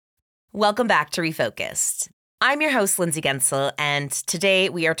Welcome back to Refocused. I'm your host, Lindsay Gensel, and today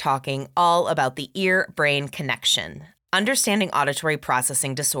we are talking all about the ear-brain connection, understanding auditory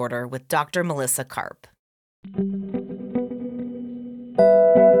processing disorder with Dr. Melissa Karp.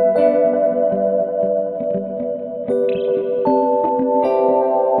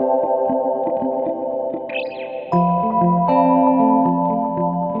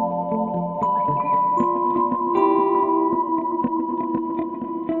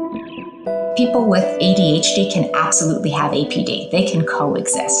 People with ADHD can absolutely have APD. They can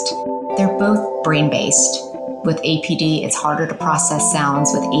coexist. They're both brain-based. With APD, it's harder to process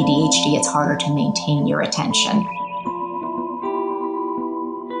sounds. With ADHD, it's harder to maintain your attention.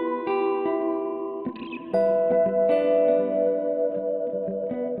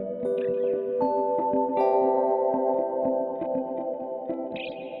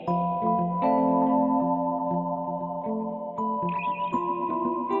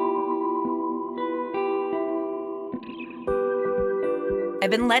 I've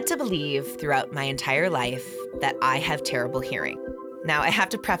been led to believe throughout my entire life that I have terrible hearing. Now, I have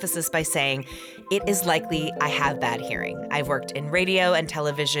to preface this by saying it is likely I have bad hearing. I've worked in radio and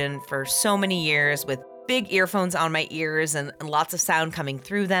television for so many years with big earphones on my ears and lots of sound coming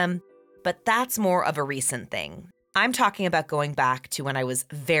through them, but that's more of a recent thing. I'm talking about going back to when I was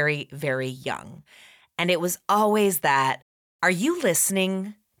very, very young. And it was always that, are you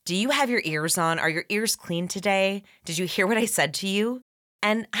listening? Do you have your ears on? Are your ears clean today? Did you hear what I said to you?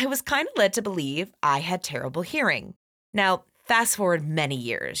 And I was kind of led to believe I had terrible hearing. Now, fast forward many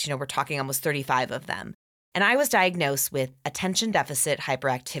years, we're talking almost 35 of them, and I was diagnosed with attention deficit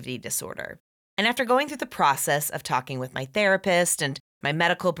hyperactivity disorder. And after going through the process of talking with my therapist and my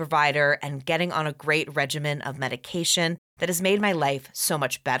medical provider and getting on a great regimen of medication that has made my life so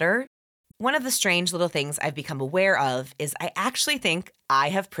much better, one of the strange little things I've become aware of is I actually think I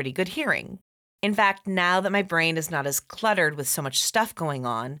have pretty good hearing. In fact, now that my brain is not as cluttered with so much stuff going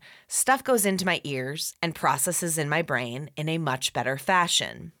on, stuff goes into my ears and processes in my brain in a much better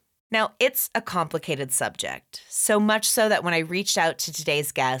fashion. Now, it's a complicated subject, so much so that when I reached out to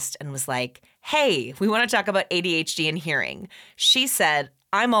today's guest and was like, hey, we want to talk about ADHD and hearing, she said,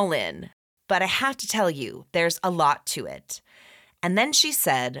 I'm all in, but I have to tell you, there's a lot to it. And then she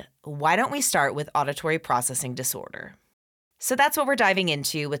said, why don't we start with auditory processing disorder? So that's what we're diving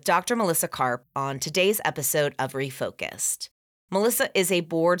into with Dr. Melissa Karp on today's episode of Refocused. Melissa is a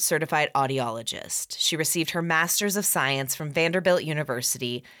board-certified audiologist. She received her Master's of Science from Vanderbilt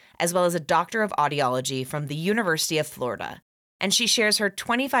University, as well as a Doctor of Audiology from the University of Florida. And she shares her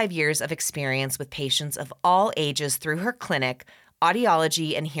 25 years of experience with patients of all ages through her clinic,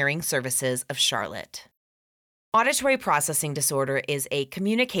 Audiology and Hearing Services of Charlotte. Auditory processing disorder is a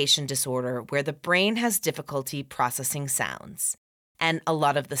communication disorder where the brain has difficulty processing sounds. And a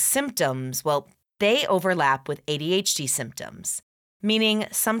lot of the symptoms, they overlap with ADHD symptoms, meaning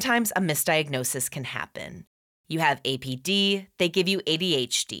sometimes a misdiagnosis can happen. You have APD, they give you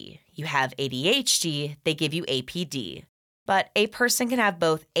ADHD. You have ADHD, they give you APD. But a person can have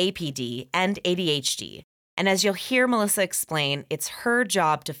both APD and ADHD. And as you'll hear Melissa explain, it's her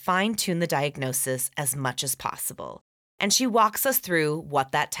job to fine-tune the diagnosis as much as possible. And she walks us through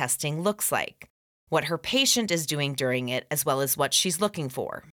what that testing looks like, what her patient is doing during it, as well as what she's looking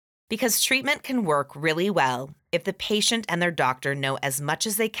for. Because treatment can work really well if the patient and their doctor know as much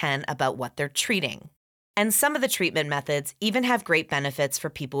as they can about what they're treating. And some of the treatment methods even have great benefits for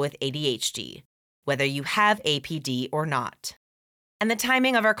people with ADHD, whether you have APD or not. And the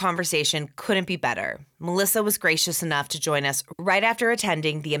timing of our conversation couldn't be better. Melissa was gracious enough to join us right after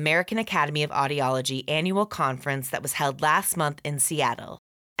attending the American Academy of Audiology annual conference that was held last month in Seattle.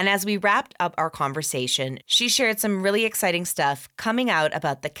 And as we wrapped up our conversation, she shared some really exciting stuff coming out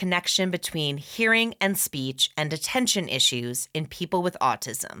about the connection between hearing and speech and attention issues in people with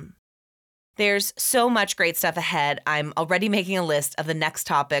autism. There's so much great stuff ahead. I'm already making a list of the next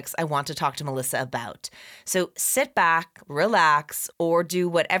topics I want to talk to Melissa about. So sit back, relax, or do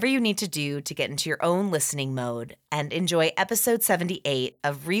whatever you need to do to get into your own listening mode and enjoy episode 78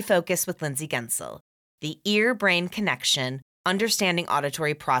 of Refocus with Lindsay Gensel, the ear-brain connection, understanding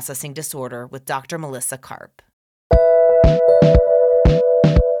auditory processing disorder with Dr. Melissa Karp.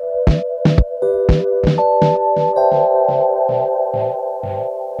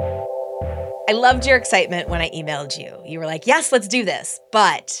 I loved your excitement when I emailed you. You were like, yes, let's do this,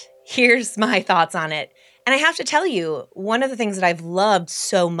 but here's my thoughts on it. And I have to tell you, one of the things that I've loved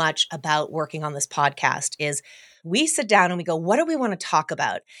so much about working on this podcast is we sit down and we go, what do we want to talk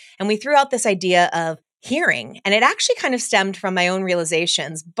about? And we threw out this idea of hearing. And it actually kind of stemmed from my own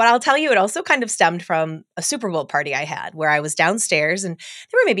realizations. But I'll tell you, it also kind of stemmed from a Super Bowl party I had where I was downstairs and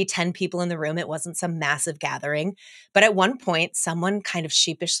there were maybe 10 people in the room. It wasn't some massive gathering. But at one point, someone kind of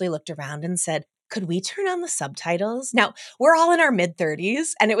sheepishly looked around and said, "Could we turn on the subtitles?" Now, we're all in our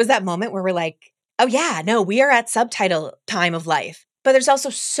mid-30s. And it was that moment where we're like, oh, yeah, no, we are at subtitle time of life. But there's also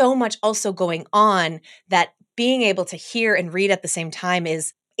so much also going on that being able to hear and read at the same time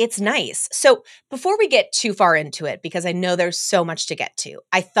it's nice. So before we get too far into it, because I know there's so much to get to,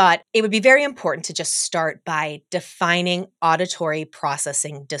 I thought it would be very important to just start by defining auditory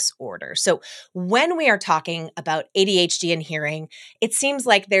processing disorder. So when we are talking about ADHD and hearing, it seems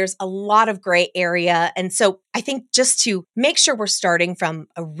like there's a lot of gray area. And so I think just to make sure we're starting from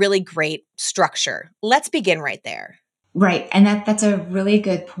a really great structure, let's begin right there. Right. And that's a really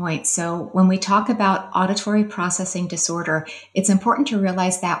good point. So when we talk about auditory processing disorder, it's important to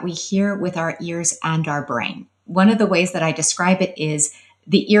realize that we hear with our ears and our brain. One of the ways that I describe it is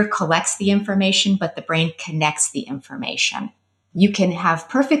the ear collects the information, but the brain connects the information. You can have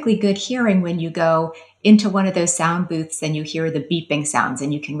perfectly good hearing when you go into one of those sound booths and you hear the beeping sounds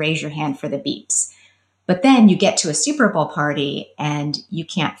and you can raise your hand for the beeps. But then you get to a Super Bowl party and you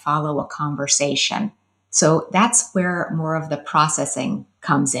can't follow a conversation. So that's where more of the processing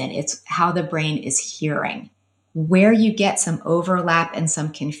comes in. It's how the brain is hearing. Where you get some overlap and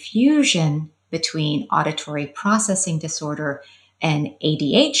some confusion between auditory processing disorder and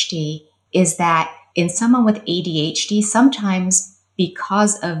ADHD is that in someone with ADHD, sometimes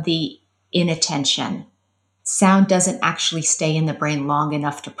because of the inattention, sound doesn't actually stay in the brain long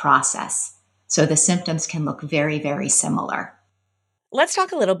enough to process. So the symptoms can look very, very similar. Let's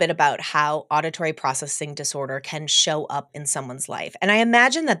talk a little bit about how auditory processing disorder can show up in someone's life. And I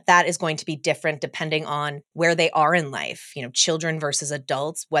imagine that that is going to be different depending on where they are in life, children versus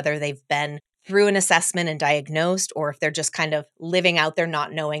adults, whether they've been through an assessment and diagnosed, or if they're just kind of living out there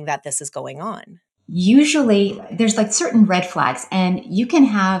not knowing that this is going on. Usually there's like certain red flags, and you can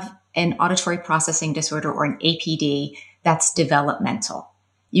have an auditory processing disorder or an APD that's developmental.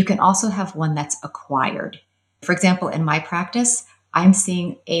 You can also have one that's acquired. For example, in my practice, I'm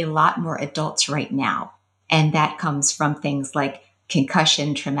seeing a lot more adults right now. And that comes from things like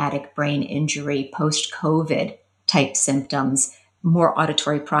concussion, traumatic brain injury, post-COVID type symptoms. More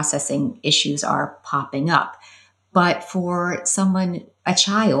auditory processing issues are popping up. But for someone, a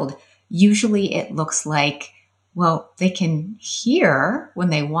child, usually it looks like, well, they can hear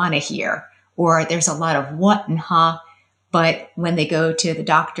when they want to hear, or there's a lot of what and huh, but when they go to the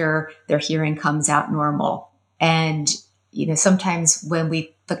doctor, their hearing comes out normal. And sometimes when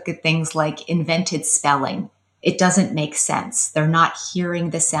we look at things like invented spelling, it doesn't make sense. They're not hearing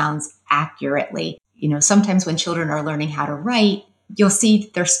the sounds accurately. Sometimes when children are learning how to write, you'll see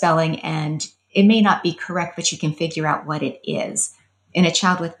their spelling and it may not be correct, but you can figure out what it is. In a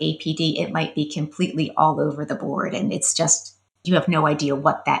child with APD, it might be completely all over the board. And it's just, you have no idea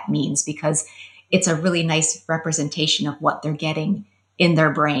what that means because it's a really nice representation of what they're getting in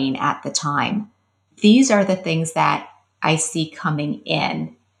their brain at the time. These are the things that I see coming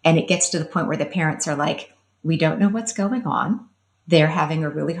in. And it gets to the point where the parents are like, we don't know what's going on. They're having a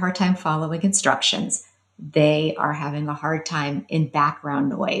really hard time following instructions. They are having a hard time in background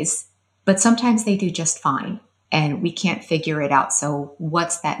noise, but sometimes they do just fine and we can't figure it out. So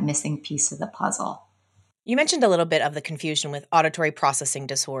what's that missing piece of the puzzle? You mentioned a little bit of the confusion with auditory processing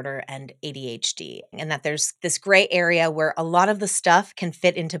disorder and ADHD, and that there's this gray area where a lot of the stuff can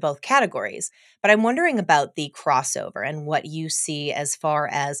fit into both categories. But I'm wondering about the crossover and what you see as far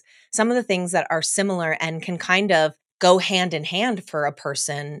as some of the things that are similar and can kind of go hand in hand for a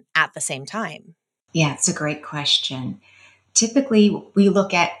person at the same time. Yeah, it's a great question. Typically, we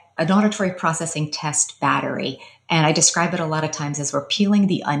look at an auditory processing test battery, and I describe it a lot of times as we're peeling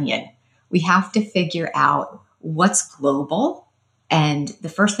the onion. We have to figure out what's global. And the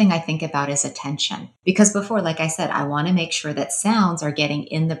first thing I think about is attention. Because before, like I said, I want to make sure that sounds are getting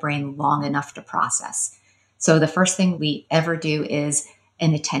in the brain long enough to process. So the first thing we ever do is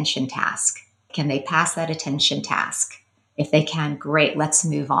an attention task. Can they pass that attention task? If they can, great, let's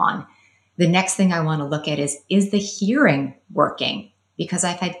move on. The next thing I want to look at is the hearing working? Because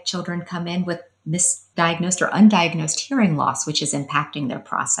I've had children come in with misdiagnosed or undiagnosed hearing loss, which is impacting their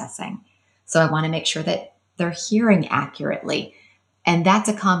processing. So I want to make sure that they're hearing accurately. And that's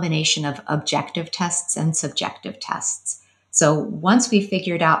a combination of objective tests and subjective tests. So once we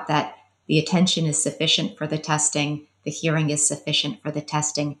figured out that the attention is sufficient for the testing, the hearing is sufficient for the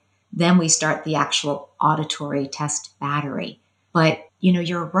testing, then we start the actual auditory test battery. But,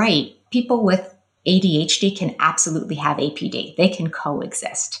 you're right. People with ADHD can absolutely have APD. They can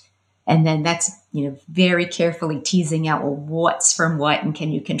coexist. And then that's, very carefully teasing out, well, what's from what and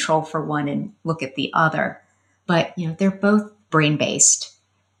can you control for one and look at the other. But, they're both brain based.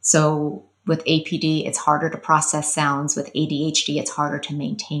 So with APD, it's harder to process sounds. With ADHD, it's harder to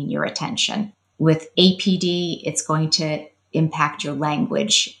maintain your attention. With APD, it's going to impact your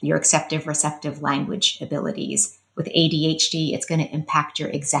language, your acceptive receptive language abilities. With ADHD, it's going to impact your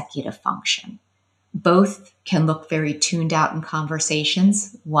executive function. Both can look very tuned out in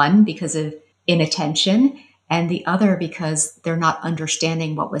conversations, one because of inattention, and the other because they're not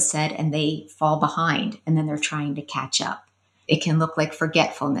understanding what was said and they fall behind and then they're trying to catch up. It can look like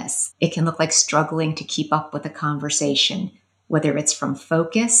forgetfulness. It can look like struggling to keep up with a conversation, whether it's from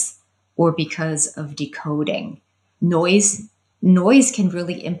focus or because of decoding. Noise can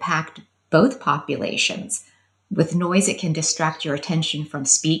really impact both populations. With noise, it can distract your attention from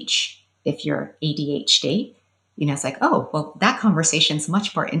speech if you're ADHD. It's like, oh, well, that conversation's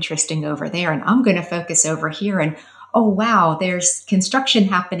much more interesting over there, and I'm going to focus over here. And oh, wow, there's construction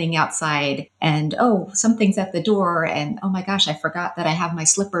happening outside, and oh, something's at the door, and oh my gosh, I forgot that I have my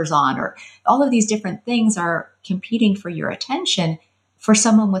slippers on, or all of these different things are competing for your attention. For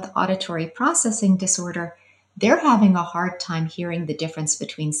someone with auditory processing disorder, they're having a hard time hearing the difference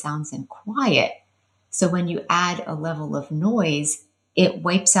between sounds and quiet. So when you add a level of noise, it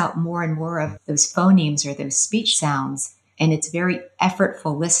wipes out more and more of those phonemes or those speech sounds. And it's very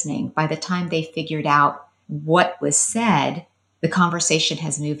effortful listening. By the time they figured out what was said, the conversation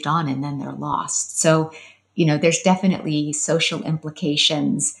has moved on and then they're lost. So, there's definitely social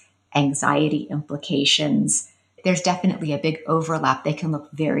implications, anxiety implications. There's definitely a big overlap. They can look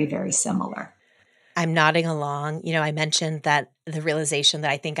very, very similar. I'm nodding along. I mentioned that the realization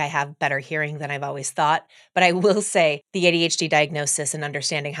that I think I have better hearing than I've always thought. But I will say the ADHD diagnosis and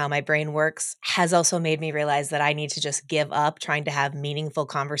understanding how my brain works has also made me realize that I need to just give up trying to have meaningful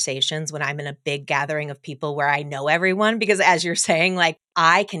conversations when I'm in a big gathering of people where I know everyone. Because as you're saying,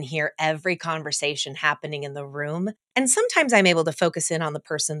 I can hear every conversation happening in the room. And sometimes I'm able to focus in on the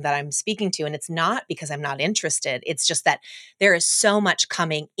person that I'm speaking to. And it's not because I'm not interested. It's just that there is so much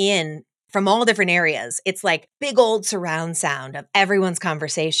coming in from all different areas. It's like big old surround sound of everyone's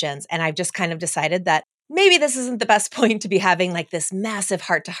conversations. And I've just kind of decided that maybe this isn't the best point to be having this massive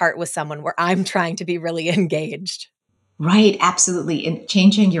heart to heart with someone where I'm trying to be really engaged. Right, absolutely. And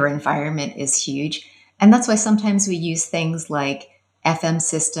changing your environment is huge. And that's why sometimes we use things like FM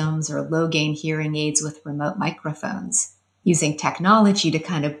systems or low gain hearing aids with remote microphones, using technology to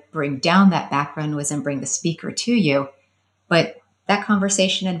kind of bring down that background noise and bring the speaker to you. But that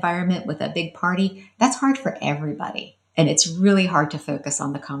conversation environment with a big party, that's hard for everybody. And it's really hard to focus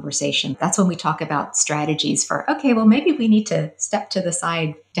on the conversation. That's when we talk about strategies for, okay, well, maybe we need to step to the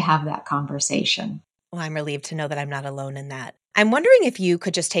side to have that conversation. Well, I'm relieved to know that I'm not alone in that. I'm wondering if you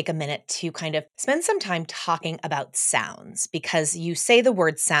could just take a minute to kind of spend some time talking about sounds, because you say the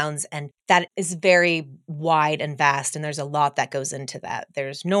word sounds, and that is very wide and vast, and there's a lot that goes into that.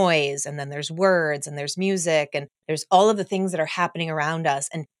 There's noise, and then there's words, and there's music, and there's all of the things that are happening around us.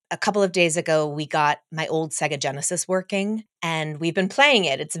 And a couple of days ago, we got my old Sega Genesis working, and we've been playing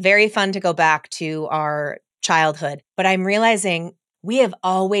it. It's very fun to go back to our childhood, but I'm realizing we have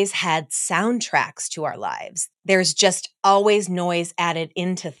always had soundtracks to our lives. There's just always noise added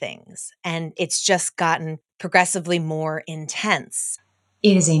into things, and it's just gotten progressively more intense.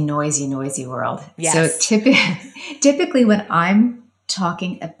 It is a noisy, noisy world. Yes. So typically when I'm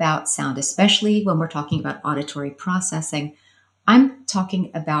talking about sound, especially when we're talking about auditory processing, I'm talking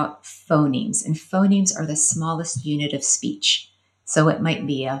about phonemes, and phonemes are the smallest unit of speech. So it might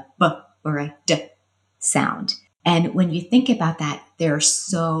be a b or a d sound. And when you think about that, they're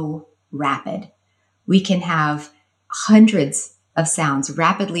so rapid. We can have hundreds of sounds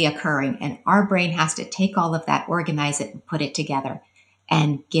rapidly occurring, and our brain has to take all of that, organize it, and put it together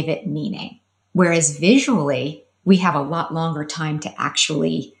and give it meaning. Whereas visually, we have a lot longer time to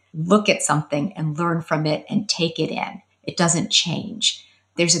actually look at something and learn from it and take it in. It doesn't change.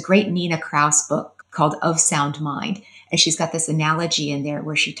 There's a great Nina Kraus book called Of Sound Mind, and she's got this analogy in there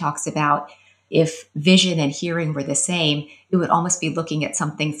where she talks about if vision and hearing were the same, it would almost be looking at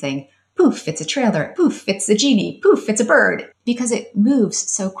something saying, poof, it's a trailer, poof, it's a genie, poof, it's a bird, because it moves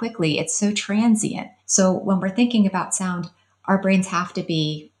so quickly. It's so transient. So when we're thinking about sound, our brains have to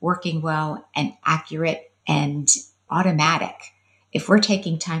be working well and accurate and automatic. If we're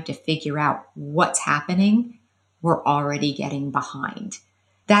taking time to figure out what's happening, we're already getting behind.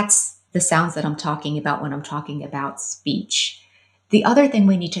 That's the sounds that I'm talking about when I'm talking about speech. The other thing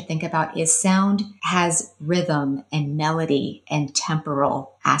we need to think about is sound has rhythm and melody and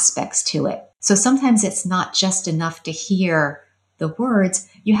temporal aspects to it. So sometimes it's not just enough to hear the words,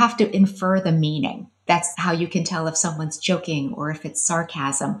 you have to infer the meaning. That's how you can tell if someone's joking or if it's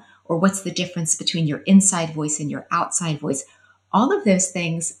sarcasm, or what's the difference between your inside voice and your outside voice. All of those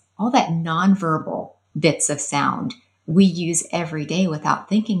things, all that nonverbal bits of sound we use every day without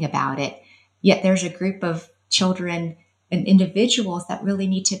thinking about it. Yet there's a group of children and individuals that really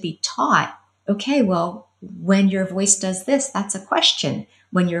need to be taught, okay, well, when your voice does this, that's a question.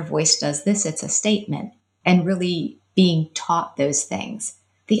 When your voice does this, it's a statement. And really being taught those things.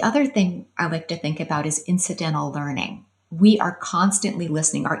 The other thing I like to think about is incidental learning. We are constantly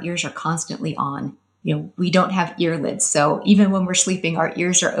listening. Our ears are constantly on. We don't have earlids. So even when we're sleeping, our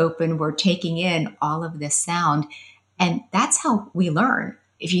ears are open. We're taking in all of this sound. And that's how we learn.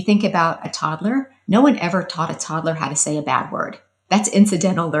 If you think about a toddler, no one ever taught a toddler how to say a bad word. That's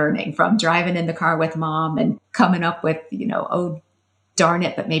incidental learning, from driving in the car with mom and coming up with, oh, darn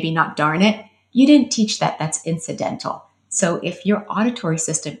it, but maybe not darn it. You didn't teach that. That's incidental. So if your auditory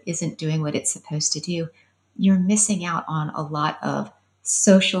system isn't doing what it's supposed to do, you're missing out on a lot of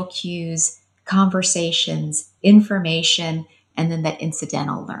social cues, conversations, information, and then that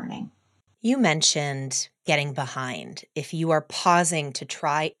incidental learning. You mentioned getting behind. If you are pausing to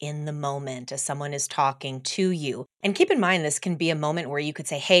try in the moment as someone is talking to you, and keep in mind, this can be a moment where you could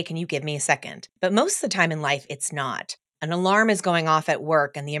say, hey, can you give me a second? But most of the time in life, it's not. An alarm is going off at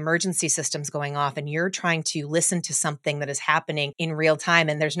work and the emergency system's going off, and you're trying to listen to something that is happening in real time,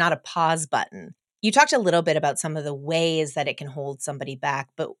 and there's not a pause button. You talked a little bit about some of the ways that it can hold somebody back,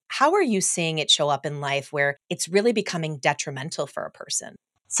 but how are you seeing it show up in life where it's really becoming detrimental for a person?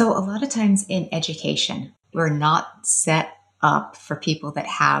 So, a lot of times in education, we're not set up for people that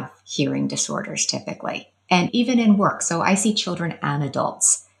have hearing disorders typically. And even in work. So, I see children and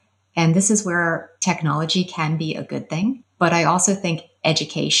adults. And this is where technology can be a good thing. But I also think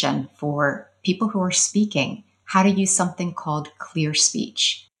education for people who are speaking, how to use something called clear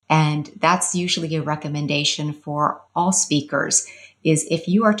speech. And that's usually a recommendation for all speakers, is if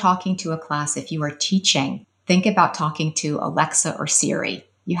you are talking to a class, if you are teaching, think about talking to Alexa or Siri.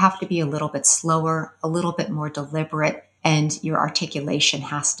 You have to be a little bit slower, a little bit more deliberate, and your articulation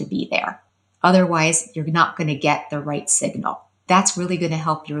has to be there. Otherwise, you're not going to get the right signal. That's really going to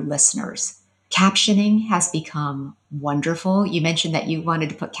help your listeners. Captioning has become wonderful. You mentioned that you wanted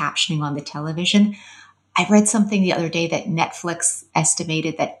to put captioning on the television. I read something the other day that Netflix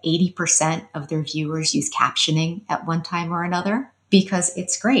estimated that 80% of their viewers use captioning at one time or another, because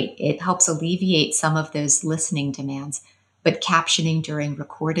it's great. It helps alleviate some of those listening demands. But captioning during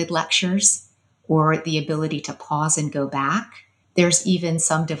recorded lectures, or the ability to pause and go back, there's even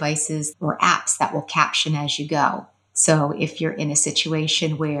some devices or apps that will caption as you go. So if you're in a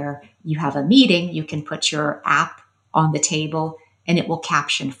situation where you have a meeting, you can put your app on the table and it will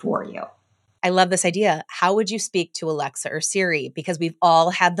caption for you. I love this idea. How would you speak to Alexa or Siri? Because we've all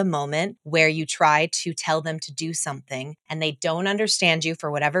had the moment where you try to tell them to do something and they don't understand you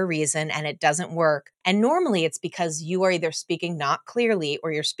for whatever reason and it doesn't work. And normally it's because you are either speaking not clearly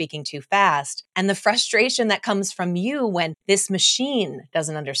or you're speaking too fast. And the frustration that comes from you when this machine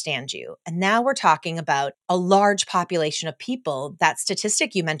doesn't understand you. And now we're talking about a large population of people. That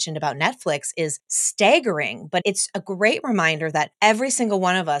statistic you mentioned about Netflix is staggering, but it's a great reminder that every single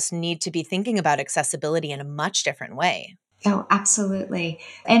one of us need to be thinking about accessibility in a much different way. Oh, absolutely.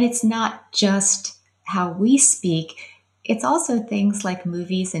 And it's not just how we speak. It's also things like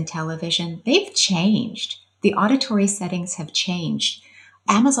movies and television. They've changed. The auditory settings have changed.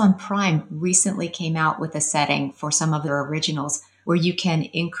 Amazon Prime recently came out with a setting for some of their originals where you can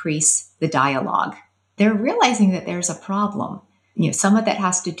increase the dialogue. They're realizing that there's a problem. Some of that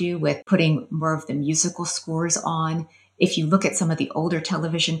has to do with putting more of the musical scores on. If you look at some of the older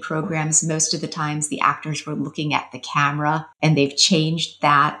television programs, most of the times the actors were looking at the camera, and they've changed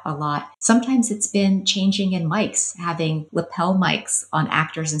that a lot. Sometimes it's been changing in mics, having lapel mics on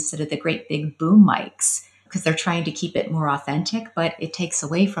actors instead of the great big boom mics, because they're trying to keep it more authentic, but it takes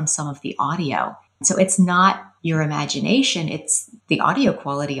away from some of the audio. So it's not your imagination, it's the audio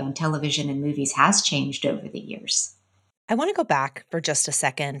quality on television and movies has changed over the years. I want to go back for just a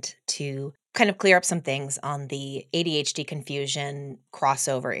second to kind of clear up some things on the ADHD confusion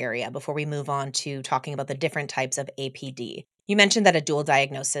crossover area before we move on to talking about the different types of APD. You mentioned that a dual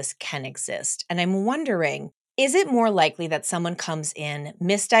diagnosis can exist, and I'm wondering, is it more likely that someone comes in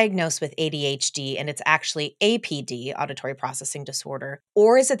misdiagnosed with ADHD and it's actually APD, auditory processing disorder,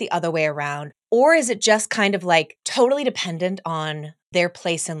 or is it the other way around? Or is it just kind of like totally dependent on their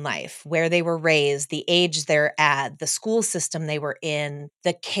place in life, where they were raised, the age they're at, the school system they were in,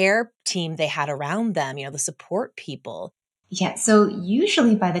 the care team they had around them, the support people? Yeah, so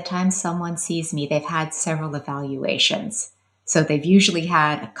usually by the time someone sees me, they've had several evaluations. So they've usually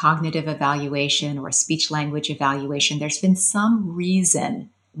had a cognitive evaluation or a speech language evaluation. There's been some reason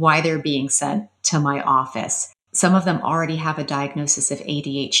why they're being sent to my office. Some of them already have a diagnosis of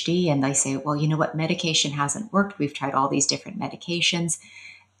ADHD, and they say, well, you know what, medication hasn't worked. We've tried all these different medications.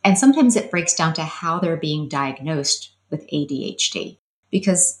 And sometimes it breaks down to how they're being diagnosed with ADHD,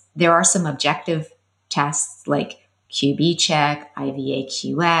 because there are some objective tests like QB check,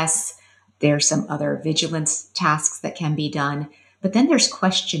 IVA-QS. There's some other vigilance tasks that can be done. But then there's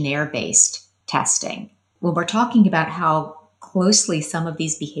questionnaire-based testing. When we're talking about how closely some of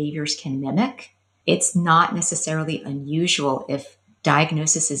these behaviors can mimic, it's not necessarily unusual if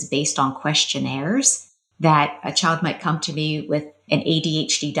diagnosis is based on questionnaires that a child might come to me with an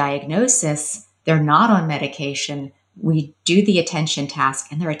ADHD diagnosis. They're not on medication. We do the attention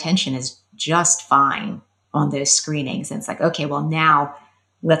task and their attention is just fine on those screenings. And it's like, okay, well, now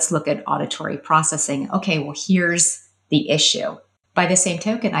let's look at auditory processing. Okay, well, here's the issue. By the same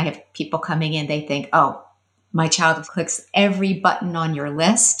token, I have people coming in, they think, oh, my child clicks every button on your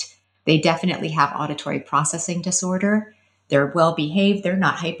list. They definitely have auditory processing disorder. They're well behaved. They're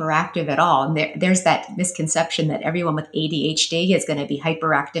not hyperactive at all. And there's that misconception that everyone with ADHD is going to be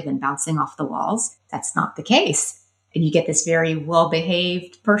hyperactive and bouncing off the walls. That's not the case. And you get this very well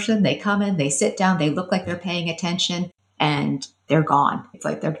behaved person. They come in, they sit down, they look like they're paying attention, and they're gone. It's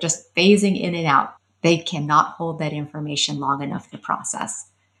like they're just phasing in and out. They cannot hold that information long enough to process.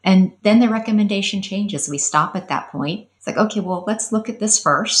 And then the recommendation changes. We stop at that point. It's like, okay, well, let's look at this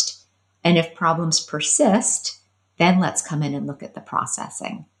first. And if problems persist, then let's come in and look at the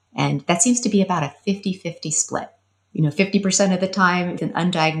processing. And that seems to be about a 50-50 split. 50% of the time, it's an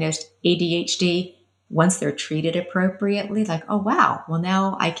undiagnosed ADHD. Once they're treated appropriately, like, oh, wow, well,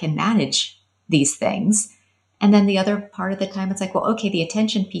 now I can manage these things. And then the other part of the time, it's like, well, okay, the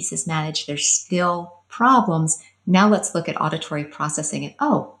attention piece is managed. There's still problems. Now let's look at auditory processing. And,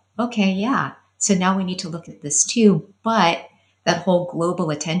 oh, okay, yeah. So now we need to look at this too. But that whole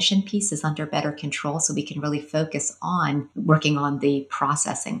global attention piece is under better control, so we can really focus on working on the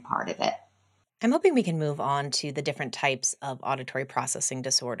processing part of it. I'm hoping we can move on to the different types of auditory processing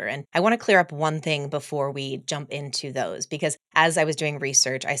disorder. And I want to clear up one thing before we jump into those, because as I was doing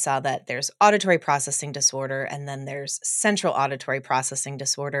research, I saw that there's auditory processing disorder and then there's central auditory processing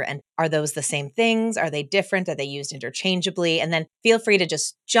disorder. And are those the same things? Are they different? Are they used interchangeably? And then feel free to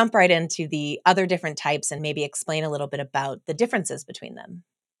just jump right into the other different types and maybe explain a little bit about the differences between them.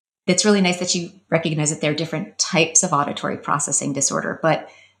 It's really nice that you recognize that there are different types of auditory processing disorder, but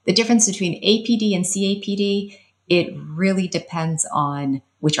the difference between APD and CAPD, it really depends on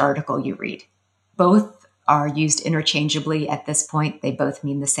which article you read. Both are used interchangeably at this point. They both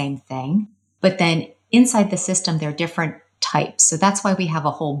mean the same thing. But then inside the system, there are different types. So that's why we have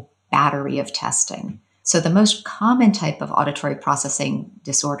a whole battery of testing. So the most common type of auditory processing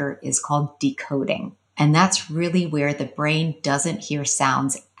disorder is called decoding. And that's really where the brain doesn't hear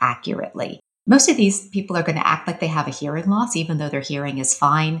sounds accurately. Most of these people are going to act like they have a hearing loss, even though their hearing is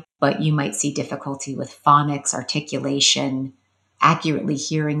fine, but you might see difficulty with phonics, articulation, accurately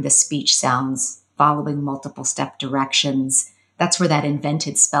hearing the speech sounds, following multiple step directions. That's where that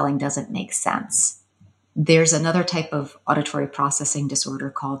invented spelling doesn't make sense. There's another type of auditory processing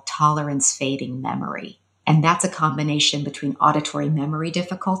disorder called tolerance fading memory. And that's a combination between auditory memory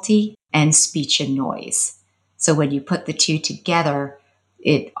difficulty and speech and noise. So when you put the two together,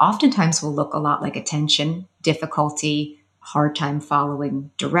 it oftentimes will look a lot like attention difficulty, hard time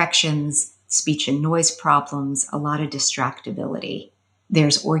following directions, speech and noise problems, a lot of distractibility.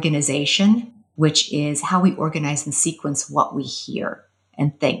 There's organization, which is how we organize and sequence what we hear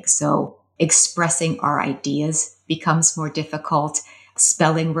and think. So expressing our ideas becomes more difficult,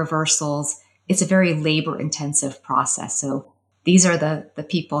 spelling reversals. It's a very labor-intensive process. So these are the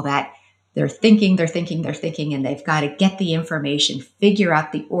people that they're thinking, and they've got to get the information, figure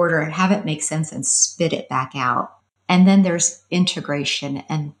out the order, have it make sense, and spit it back out. And then there's integration,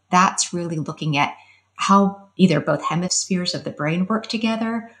 and that's really looking at how either both hemispheres of the brain work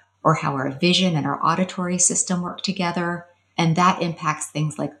together or how our vision and our auditory system work together. And that impacts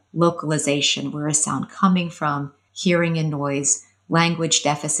things like localization, where is sound coming from, hearing and noise, language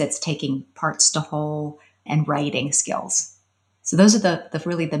deficits, taking parts to whole, and writing skills. So those are the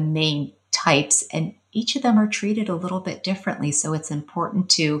really the main types, and each of them are treated a little bit differently. So it's important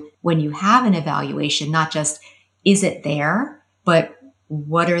to, when you have an evaluation, not just is it there, but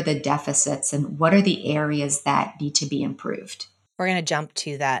what are the deficits and what are the areas that need to be improved? We're going to jump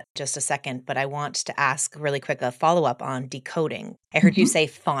to that just a second, but I want to ask really quick a follow-up on decoding. I heard you say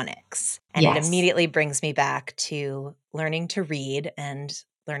phonics, and it Yes. immediately brings me back to learning to read and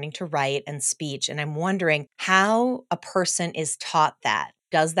learning to write and speech. And I'm wondering how a person is taught that.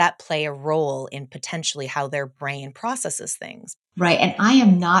 Does that play a role in potentially how their brain processes things? Right. And I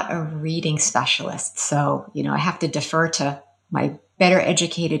am not a reading specialist. So, I have to defer to my better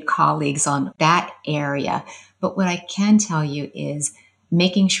educated colleagues on that area. But what I can tell you is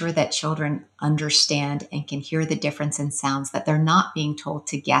making sure that children understand and can hear the difference in sounds, that they're not being told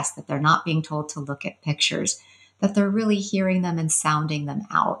to guess, that they're not being told to look at pictures, that they're really hearing them and sounding them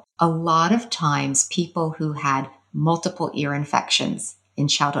out. A lot of times, people who had multiple ear infections in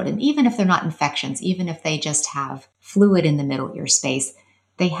childhood, and even if they're not infections, even if they just have fluid in the middle ear space,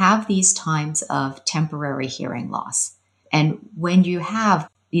 they have these times of temporary hearing loss. And when you have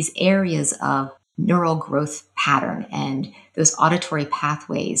these areas of neural growth pattern and those auditory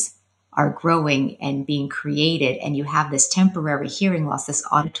pathways are growing and being created, and you have this temporary hearing loss, this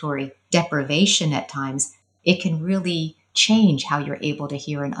auditory deprivation at times, it can really change how you're able to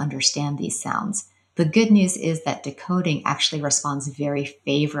hear and understand these sounds. The good news is that decoding actually responds very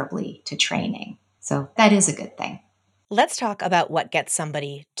favorably to training. So that is a good thing. Let's talk about what gets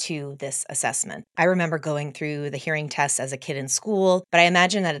somebody to this assessment. I remember going through the hearing tests as a kid in school, but I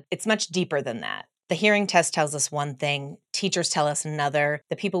imagine that it's much deeper than that. The hearing test tells us one thing, teachers tell us another,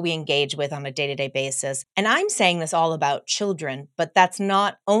 the people we engage with on a day-to-day basis. And I'm saying this all about children, but that's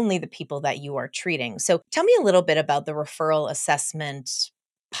not only the people that you are treating. So tell me a little bit about the referral assessment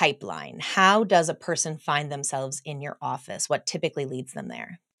pipeline. How does a person find themselves in your office? What typically leads them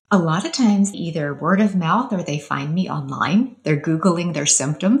there? A lot of times, either word of mouth or they find me online. They're Googling their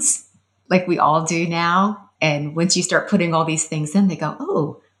symptoms like we all do now. And once you start putting all these things in, they go,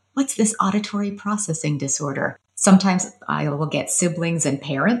 oh, what's this auditory processing disorder? Sometimes I will get siblings and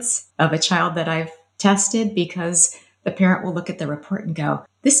parents of a child that I've tested because the parent will look at the report and go,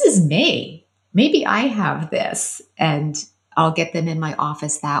 this is me. Maybe I have this. And I'll get them in my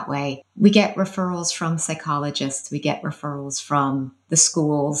office that way. We get referrals from psychologists. We get referrals from the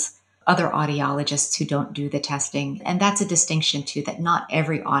schools, other audiologists who don't do the testing. And that's a distinction too, that not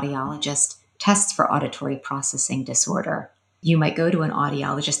every audiologist tests for auditory processing disorder. You might go to an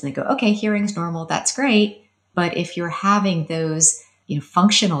audiologist and they go, okay, hearing's normal. That's great. But if you're having those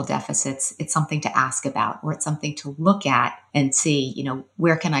functional deficits, it's something to ask about, or it's something to look at and see,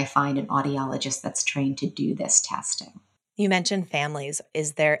 where can I find an audiologist that's trained to do this testing? You mentioned families.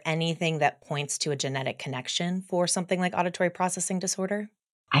 Is there anything that points to a genetic connection for something like auditory processing disorder?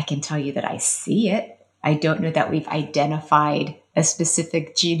 I can tell you that I see it. I don't know that we've identified a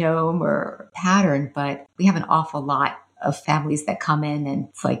specific genome or pattern, but we have an awful lot of families that come in and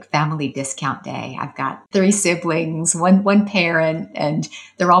it's like family discount day. I've got 3 siblings, one parent, and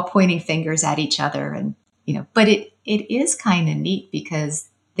they're all pointing fingers at each other. And, but it is kind of neat because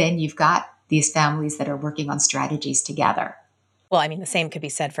then you've got these families that are working on strategies together. Well, I mean, the same could be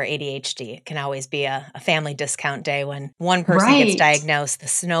said for ADHD. It can always be a family discount day when one person gets Right. diagnosed, the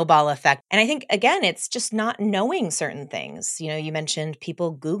snowball effect. And I think, again, it's just not knowing certain things. You mentioned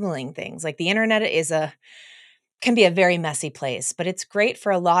people Googling things. Like the internet can be a very messy place, but it's great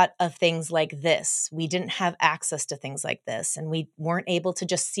for a lot of things like this. We didn't have access to things like this, and we weren't able to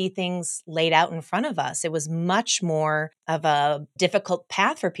just see things laid out in front of us. It was much more of a difficult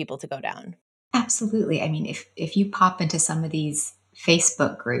path for people to go down. Absolutely. I mean, if you pop into some of these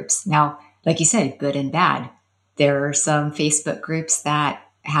Facebook groups, now, like you said, good and bad, there are some Facebook groups that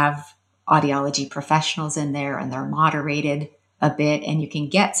have audiology professionals in there and they're moderated a bit, and you can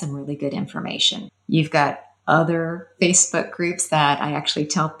get some really good information. You've got other Facebook groups that I actually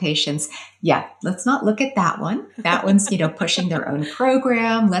tell patients, yeah, let's not look at that one. That one's, pushing their own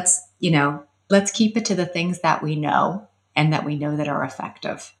program. Let's keep it to the things that we know and that we know that are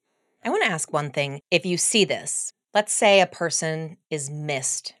effective. I want to ask one thing. If you see this, let's say a person is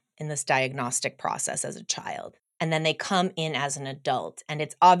missed in this diagnostic process as a child, and then they come in as an adult, and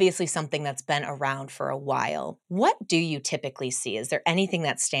it's obviously something that's been around for a while. What do you typically see? Is there anything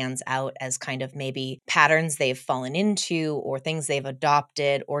that stands out as kind of maybe patterns they've fallen into or things they've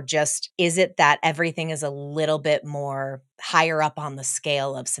adopted, or just is it that everything is a little bit more higher up on the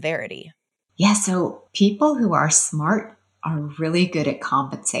scale of severity? Yeah, so people who are smart are really good at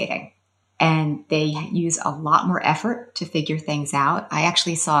compensating and they use a lot more effort to figure things out. I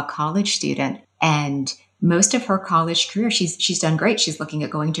actually saw a college student and most of her college career, she's done great. She's looking at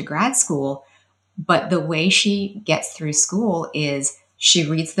going to grad school, but the way she gets through school is she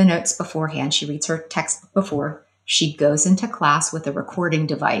reads the notes beforehand. She reads her textbook before. She goes into class with a recording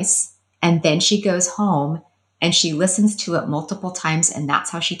device and then she goes home and she listens to it multiple times, and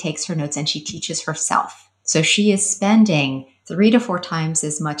that's how she takes her notes and she teaches herself. So she is spending 3 to 4 times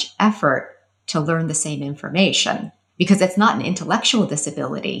as much effort to learn the same information. because it's not an intellectual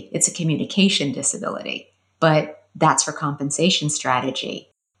disability, it's a communication disability. But that's for compensation strategy.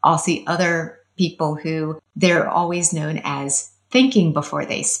 I'll see other people who they're always known as thinking before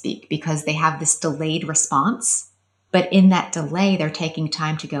they speak because they have this delayed response. But in that delay, they're taking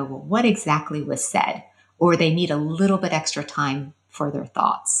time to go, well, what exactly was said? Or they need a little bit extra time for their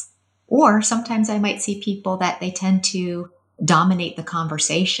thoughts. Or sometimes I might see people that they tend to dominate the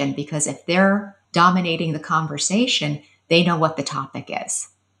conversation because if they're dominating the conversation, they know what the topic is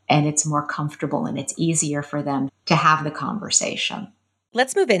and it's more comfortable and it's easier for them to have the conversation.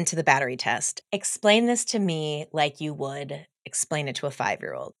 Let's move into the battery test. Explain this to me like you would explain it to a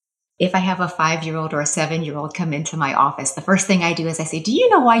 5-year-old. If I have a 5-year-old or a 7-year-old come into my office, the first thing I do is I say, do you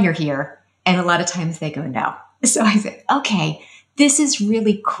know why you're here? And a lot of times they go, no. So I say, okay, this is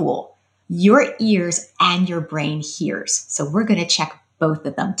really cool. Your ears and your brain hears. So we're going to check both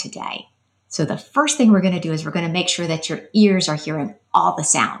of them today. So the first thing we're going to do is we're going to make sure that your ears are hearing all the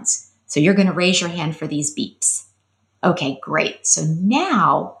sounds. So you're going to raise your hand for these beeps. Okay, great. So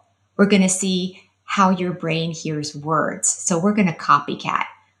now we're going to see how your brain hears words. So we're going to copycat.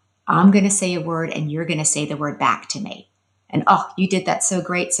 I'm going to say a word and you're going to say the word back to me. And oh, you did that so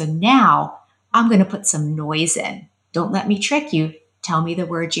great. So now I'm going to put some noise in. Don't let me trick you. Tell me the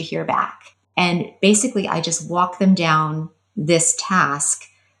words you hear back. And basically, I just walk them down this task.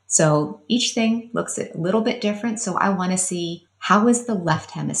 So each thing looks a little bit different. So I want to see, how is the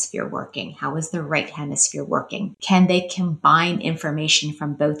left hemisphere working? How is the right hemisphere working? Can they combine information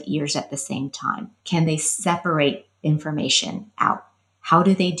from both ears at the same time? Can they separate information out? How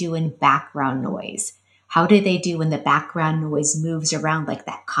do they do in background noise? How do they do when the background noise moves around like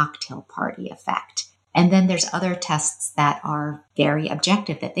that cocktail party effect? And then there's other tests that are very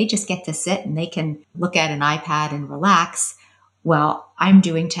objective that they just get to sit and they can look at an iPad and relax. Well, I'm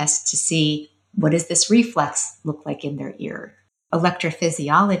doing tests to see, what does this reflex look like in their ear?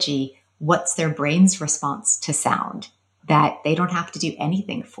 Electrophysiology, what's their brain's response to sound that they don't have to do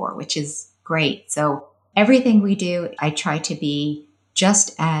anything for, which is great. So everything we do, I try to be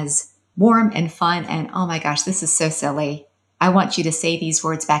just as warm and fun and, oh my gosh, this is so silly. I want you to say these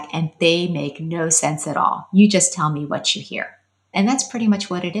words back and they make no sense at all. You just tell me what you hear. And that's pretty much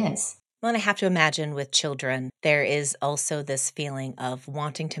what it is. Well, and I have to imagine with children, there is also this feeling of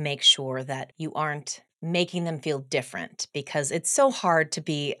wanting to make sure that you aren't making them feel different because it's so hard to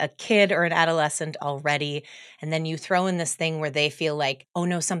be a kid or an adolescent already. And then you throw in this thing where they feel like, oh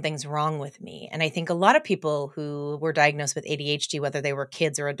no, something's wrong with me. And I think a lot of people who were diagnosed with ADHD, whether they were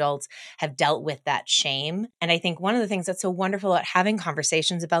kids or adults, have dealt with that shame. And I think one of the things that's so wonderful about having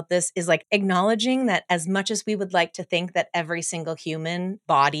conversations about this is like acknowledging that as much as we would like to think that every single human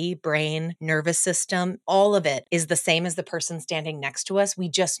body, brain, nervous system, all of it is the same as the person standing next to us, we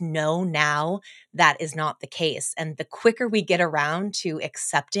just know now that is not the case. And the quicker we get around to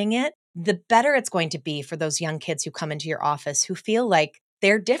accepting it, the better it's going to be for those young kids who come into your office who feel like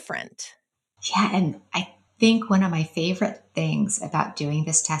they're different. Yeah, and I think one of my favorite things about doing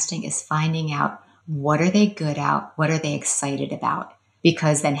this testing is finding out, what are they good at? What are they excited about?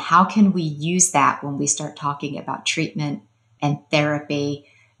 Because then how can we use that when we start talking about treatment and therapy?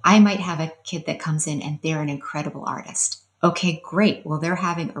 I might have a kid that comes in and they're an incredible artist. Okay, great. Well, they're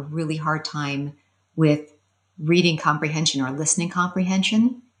having a really hard time with reading comprehension or listening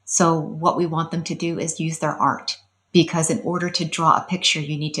comprehension. So what we want them to do is use their art, because in order to draw a picture,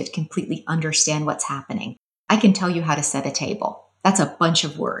 you need to completely understand what's happening. I can tell you how to set a table. That's a bunch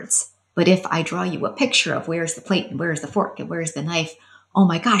of words. But if I draw you a picture of where's the plate and where's the fork and where's the knife, oh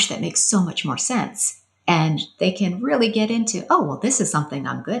my gosh, that makes so much more sense. And they can really get into, oh, well, this is something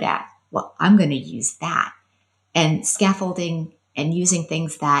I'm good at. Well, I'm going to use that. And scaffolding and using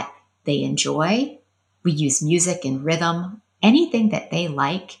things that they enjoy. We use music and rhythm, anything that they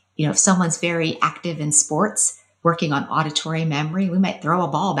like. You know, if someone's very active in sports, working on auditory memory, we might throw a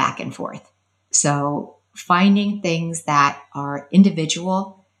ball back and forth. So finding things that are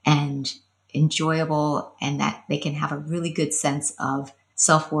individual and enjoyable and that they can have a really good sense of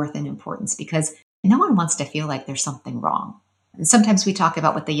self-worth and importance, because no one wants to feel like there's something wrong. And sometimes we talk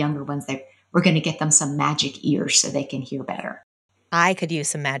about with the younger ones that we're going to get them some magic ears so they can hear better. I could use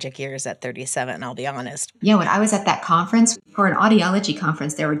some magic ears at 37, I'll be honest. Yeah, when I was at that conference, for an audiology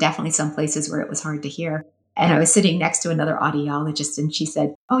conference, there were definitely some places where it was hard to hear. And I was sitting next to another audiologist and she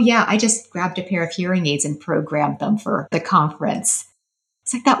said, oh yeah, I just grabbed a pair of hearing aids and programmed them for the conference.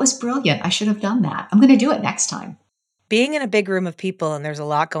 It's like, that was brilliant. I should have done that. I'm going to do it next time. Being in a big room of people and there's a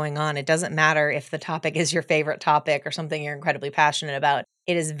lot going on, it doesn't matter if the topic is your favorite topic or something you're incredibly passionate about.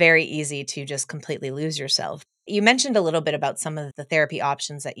 It is very easy to just completely lose yourself. You mentioned a little bit about some of the therapy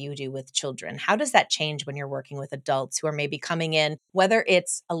options that you do with children. How does that change when you're working with adults who are maybe coming in, whether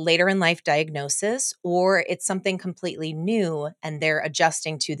it's a later in life diagnosis or it's something completely new and they're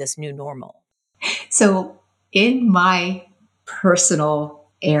adjusting to this new normal? So, in my personal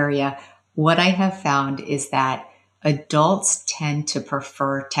area, what I have found is that adults tend to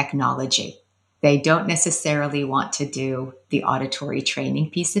prefer technology. They don't necessarily want to do the auditory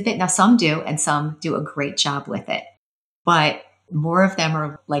training piece of it. Now, some do, and some do a great job with it. But more of them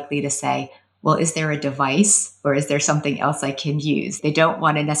are likely to say, well, is there a device or is there something else I can use? They don't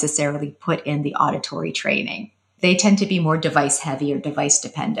want to necessarily put in the auditory training. They tend to be more device heavy or device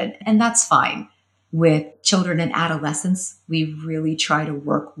dependent, and that's fine. With children and adolescents, we really try to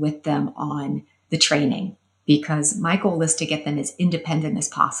work with them on the training because my goal is to get them as independent as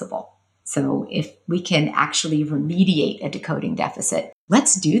possible. So if we can actually remediate a decoding deficit,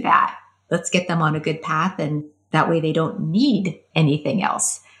 let's do that. Let's get them on a good path, and that way they don't need anything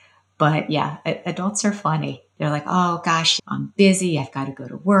else. But yeah, adults are funny. They're like, oh gosh, I'm busy. I've got to go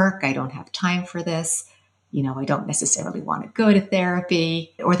to work. I don't have time for this. I don't necessarily want to go to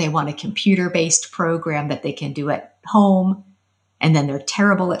therapy, or they want a computer based program that they can do at home. And then they're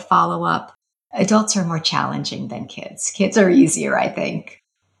terrible at follow up. Adults are more challenging than kids. Kids are easier, I think.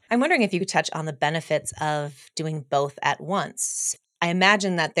 I'm wondering if you could touch on the benefits of doing both at once. I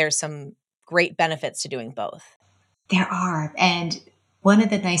imagine that there's some great benefits to doing both. There are. And one of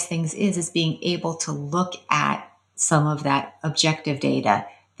the nice things is being able to look at some of that objective data,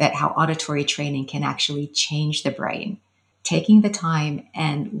 that how auditory training can actually change the brain. Taking the time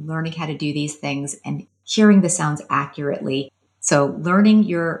and learning how to do these things and hearing the sounds accurately. So learning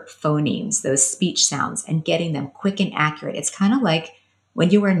your phonemes, those speech sounds, and getting them quick and accurate. It's kind of like when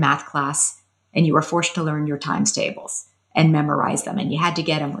you were in math class and you were forced to learn your times tables and memorize them, and you had to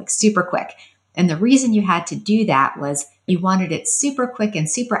get them like super quick. And the reason you had to do that was you wanted it super quick and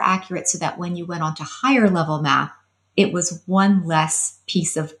super accurate so that when you went on to higher level math, it was one less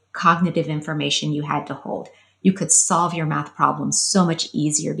piece of cognitive information you had to hold. You could solve your math problems so much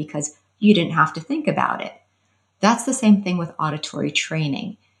easier because you didn't have to think about it. That's the same thing with auditory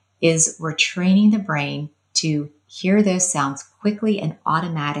training, is we're training the brain to hear those sounds quickly and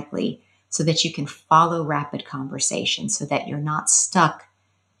automatically so that you can follow rapid conversation, so that you're not stuck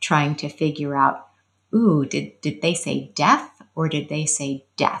trying to figure out, ooh, did they say deaf or did they say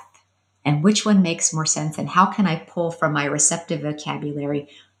death? And which one makes more sense? And how can I pull from my receptive vocabulary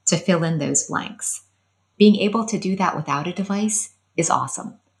to fill in those blanks? Being able to do that without a device is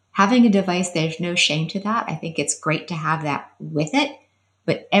awesome. Having a device, there's no shame to that. I think it's great to have that with it.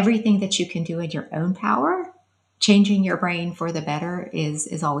 But everything that you can do in your own power, changing your brain for the better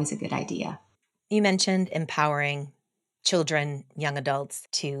is always a good idea. You mentioned empowering children, young adults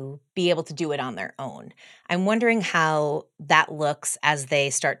to be able to do it on their own. I'm wondering how that looks as they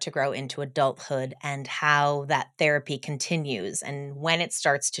start to grow into adulthood and how that therapy continues and when it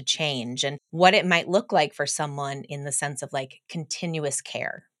starts to change and what it might look like for someone in the sense of like continuous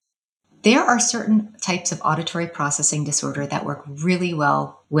care. There are certain types of auditory processing disorder that work really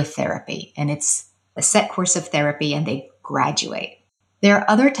well with therapy, and it's a set course of therapy and they graduate. There are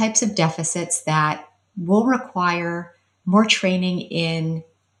other types of deficits that will require more training in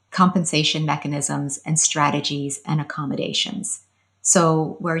compensation mechanisms and strategies and accommodations.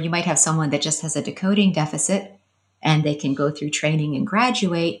 So, where you might have someone that just has a decoding deficit and they can go through training and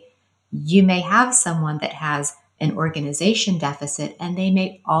graduate, you may have someone that has an organization deficit and they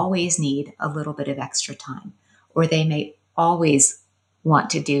may always need a little bit of extra time, or they may always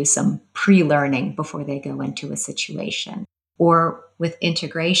want to do some pre learning before they go into a situation. Or with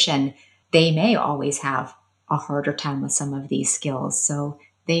integration, they may always have a harder time with some of these skills. So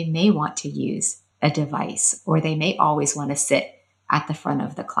they may want to use a device, or they may always want to sit at the front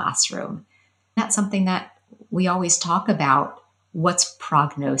of the classroom. That's something that we always talk about. What's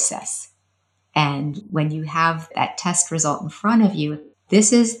prognosis? And when you have that test result in front of you,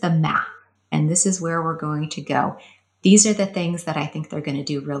 this is the map and this is where we're going to go. These are the things that I think they're going to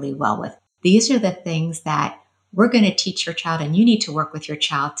do really well with. These are the things that we're going to teach your child, and you need to work with your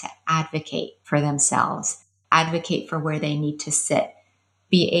child to advocate for themselves, advocate for where they need to sit,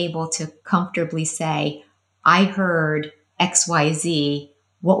 be able to comfortably say, I heard XYZ.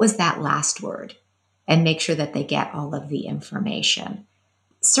 What was that last word? And make sure that they get all of the information.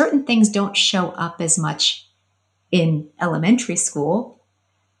 Certain things don't show up as much in elementary school,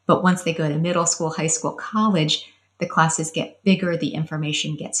 but once they go to middle school, high school, college, the classes get bigger, the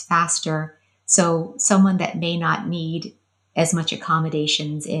information gets faster. So someone that may not need as much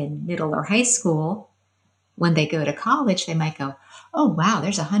accommodations in middle or high school, when they go to college, they might go, oh, wow,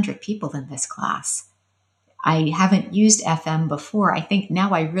 there's 100 people in this class. I haven't used FM before. I think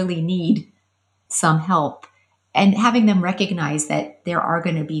now I really need some help. And having them recognize that there are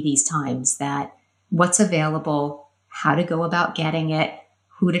going to be these times that what's available, how to go about getting it,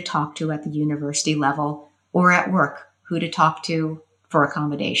 who to talk to at the university level or at work, who to talk to for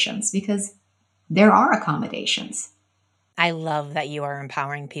accommodations, because there are accommodations. I love that you are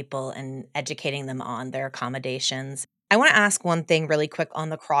empowering people and educating them on their accommodations. I want to ask one thing really quick on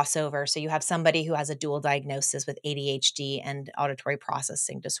the crossover. So, you have somebody who has a dual diagnosis with ADHD and auditory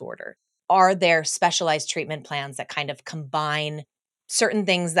processing disorder. Are there specialized treatment plans that kind of combine certain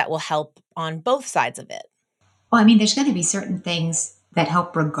things that will help on both sides of it? Well, I mean, there's going to be certain things that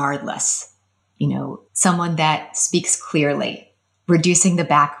help regardless. Someone that speaks clearly, reducing the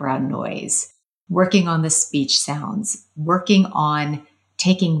background noise, working on the speech sounds, working on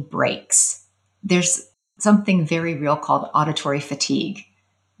taking breaks. There's something very real called auditory fatigue,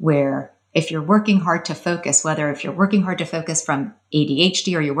 where if you're working hard to focus, whether if you're working hard to focus from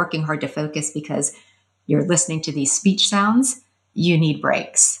ADHD or you're working hard to focus because you're listening to these speech sounds, you need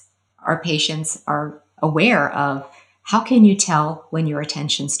breaks. Our patients are aware of how can you tell when your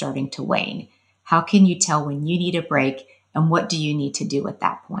attention's starting to wane? How can you tell when you need a break? And what do you need to do at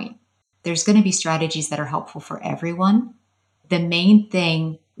that point? There's going to be strategies that are helpful for everyone. The main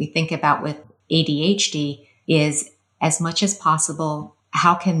thing we think about with ADHD is, as much as possible,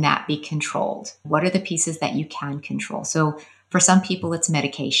 how can that be controlled? What are the pieces that you can control? So for some people, it's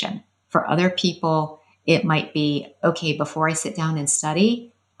medication. For other people, it might be, okay, before I sit down and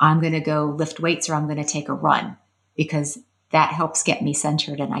study, I'm going to go lift weights or I'm going to take a run because that helps get me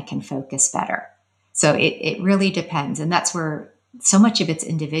centered and I can focus better. So it really depends. And that's where so much of it's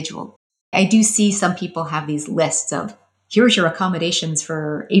individual. I do see some people have these lists of, here's your accommodations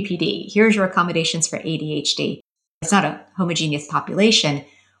for APD, here's your accommodations for ADHD. It's not a homogeneous population.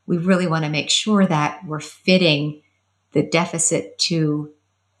 We really want to make sure that we're fitting the deficit to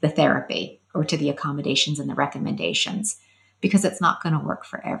the therapy or to the accommodations and the recommendations, because it's not going to work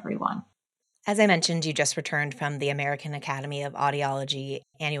for everyone. As I mentioned, you just returned from the American Academy of Audiology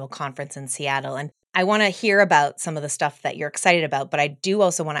annual conference in Seattle, and I want to hear about some of the stuff that you're excited about, but I do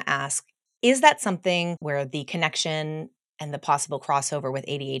also want to ask, is that something where the connection and the possible crossover with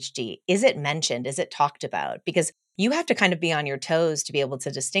ADHD, is it mentioned? Is it talked about? Because you have to kind of be on your toes to be able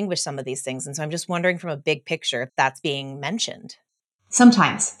to distinguish some of these things. And so I'm just wondering from a big picture if that's being mentioned.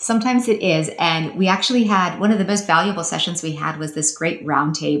 Sometimes it is. And we actually had one of the most valuable sessions we had was this great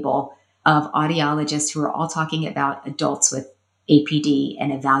roundtable of audiologists who are all talking about adults with APD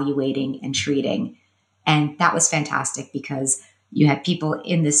and evaluating and treating. And that was fantastic because you had people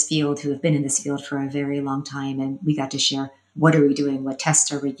in this field who have been in this field for a very long time. And we got to share, what are we doing? What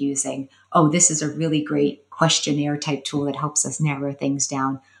tests are we using? Oh, this is a really great questionnaire type tool that helps us narrow things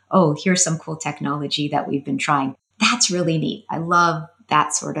down. Oh, here's some cool technology that we've been trying. That's really neat. I love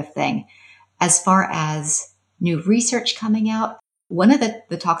that sort of thing. As far as new research coming out, one of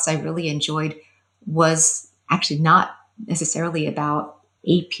the talks I really enjoyed was actually not necessarily about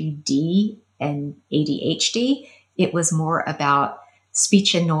APD and ADHD. It was more about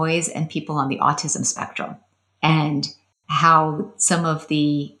speech and noise and people on the autism spectrum and how some of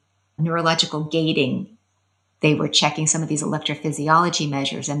the neurological gating, they were checking some of these electrophysiology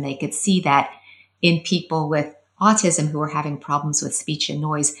measures and they could see that in people with autism who were having problems with speech and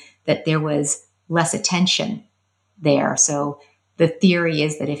noise, that there was less attention there. So the theory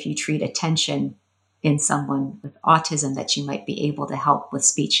is that if you treat attention in someone with autism, that you might be able to help with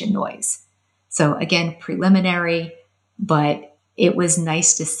speech and noise. So again, preliminary, but it was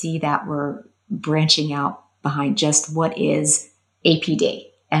nice to see that we're branching out behind just what is APD.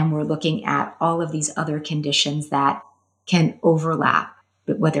 And we're looking at all of these other conditions that can overlap,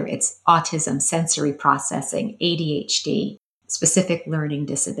 but whether it's autism, sensory processing, ADHD, specific learning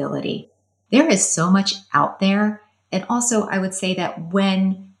disability. There is so much out there. And also, I would say that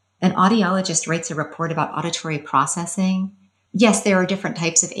when an audiologist writes a report about auditory processing, yes, there are different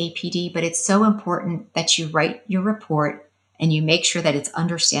types of APD, but it's so important that you write your report and you make sure that it's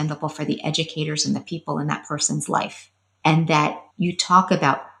understandable for the educators and the people in that person's life. And that you talk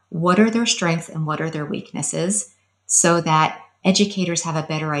about what are their strengths and what are their weaknesses so that educators have a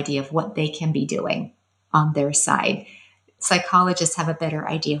better idea of what they can be doing on their side. Psychologists have a better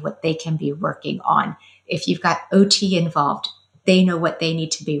idea of what they can be working on. If you've got OT involved, they know what they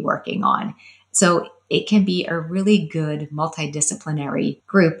need to be working on. So it can be a really good multidisciplinary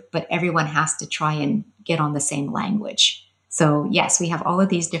group, but everyone has to try and get on the same language. So yes, we have all of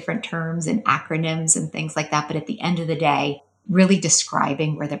these different terms and acronyms and things like that. But at the end of the day, really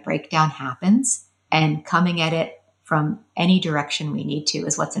describing where the breakdown happens and coming at it from any direction we need to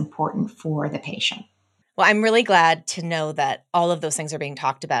is what's important for the patient. Well, I'm really glad to know that all of those things are being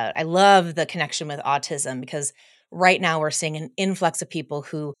talked about. I love the connection with autism because right now we're seeing an influx of people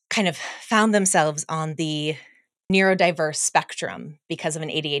who kind of found themselves on the neurodiverse spectrum because of an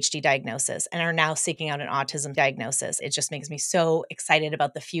ADHD diagnosis and are now seeking out an autism diagnosis. It just makes me so excited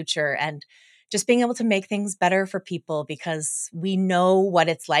about the future and just being able to make things better for people because we know what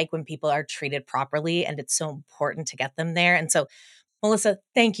it's like when people are treated properly, and it's so important to get them there. And so, Melissa,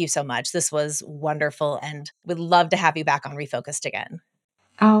 thank you so much. This was wonderful, and would love to have you back on Refocused again.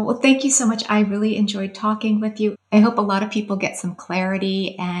 Oh, well, thank you so much. I really enjoyed talking with you. I hope a lot of people get some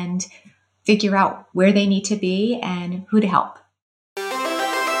clarity and figure out where they need to be and who to help.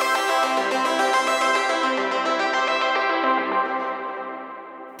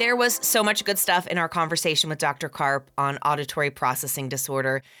 There was so much good stuff in our conversation with Dr. Karp on auditory processing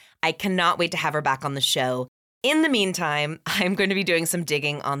disorder. I cannot wait to have her back on the show. In the meantime, I'm going to be doing some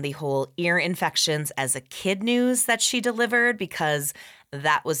digging on the whole ear infections as a kid news that she delivered because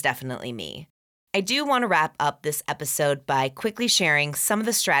that was definitely me. I do want to wrap up this episode by quickly sharing some of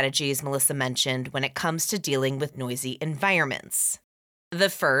the strategies Melissa mentioned when it comes to dealing with noisy environments. The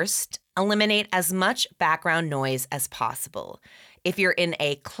first, eliminate as much background noise as possible. If you're in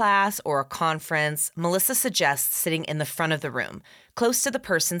a class or a conference, Melissa suggests sitting in the front of the room, close to the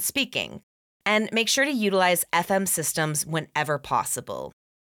person speaking, and make sure to utilize FM systems whenever possible.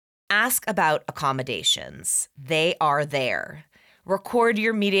 Ask about accommodations. They are there. Record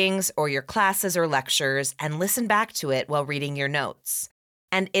your meetings or your classes or lectures and listen back to it while reading your notes.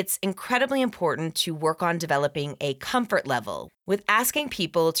 And it's incredibly important to work on developing a comfort level with asking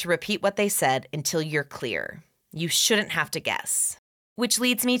people to repeat what they said until you're clear. You shouldn't have to guess. Which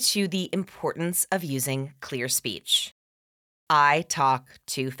leads me to the importance of using clear speech. I talk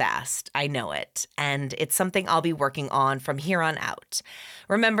too fast. I know it. And it's something I'll be working on from here on out.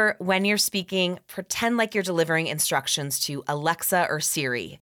 Remember, when you're speaking, pretend like you're delivering instructions to Alexa or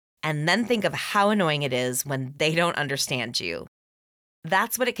Siri, and then think of how annoying it is when they don't understand you.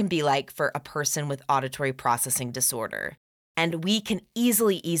 That's what it can be like for a person with auditory processing disorder. And we can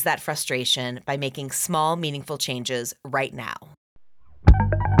easily ease that frustration by making small, meaningful changes right now.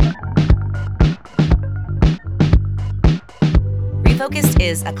 Refocused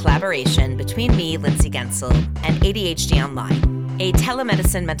is a collaboration between me, Lindsay Gensel, and ADHD Online, a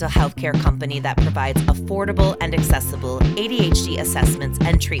telemedicine mental health care company that provides affordable and accessible ADHD assessments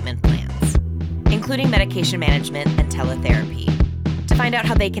and treatment plans, including medication management and teletherapy. To find out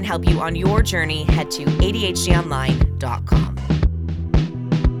how they can help you on your journey, head to ADHDonline.com.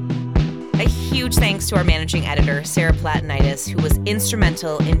 A huge thanks to our managing editor, Sarah Platinitis, who was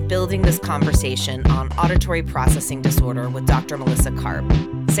instrumental in building this conversation on auditory processing disorder with Dr. Melissa Karp.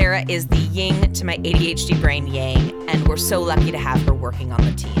 Sarah is the yin to my ADHD brain yang, and we're so lucky to have her working on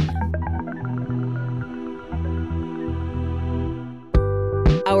the team.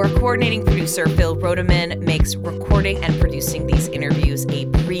 Our coordinating producer, Phil Rodeman, makes recording and producing these interviews a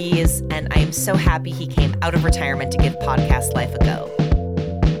breeze, and I am so happy he came out of retirement to give podcast life a go.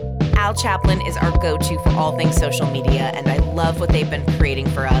 Al Chaplin is our go-to for all things social media, and I love what they've been creating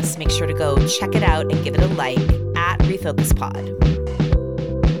for us. Make sure to go check it out and give it a like at RefocusPod.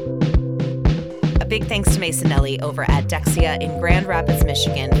 A big thanks to Masonelli over at Dexia in Grand Rapids,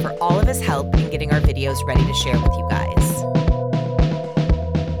 Michigan, for all of his help in getting our videos ready to share with you guys.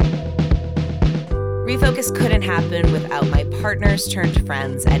 Refocus couldn't happen without my partners turned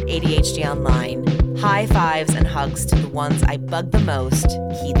friends at ADHD Online. High fives and hugs to the ones I bug the most: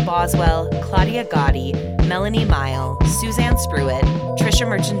 Keith Boswell, Claudia Gotti, Melanie Mile, Suzanne Spruitt, Trisha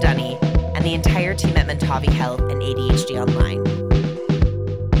Merchandunny, and the entire team at Mentavi Health and ADHD Online.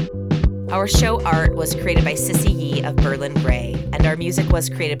 Our show art was created by Sissy Yee of Berlin Grey, and our music was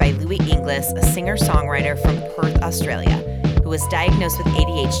created by Louis Inglis, a singer-songwriter from Perth, Australia, who was diagnosed with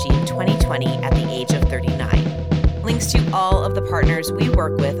ADHD in 2020 at the age of 39. Links to all of the partners we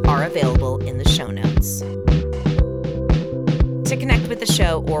work with are available in the show notes. To connect with the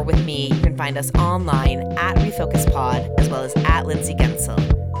show or with me, you can find us online at RefocusPod as well as at Lindsay Gensel.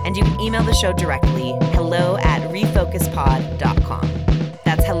 And you can email the show directly, hello@refocuspod.com.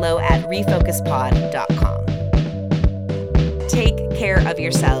 That's hello@refocuspod.com. Take care of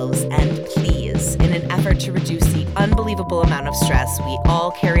yourselves, and please, in an effort to reduce the unbelievable amount of stress we all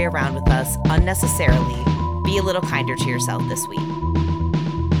carry around with us unnecessarily, be a little kinder to yourself this week.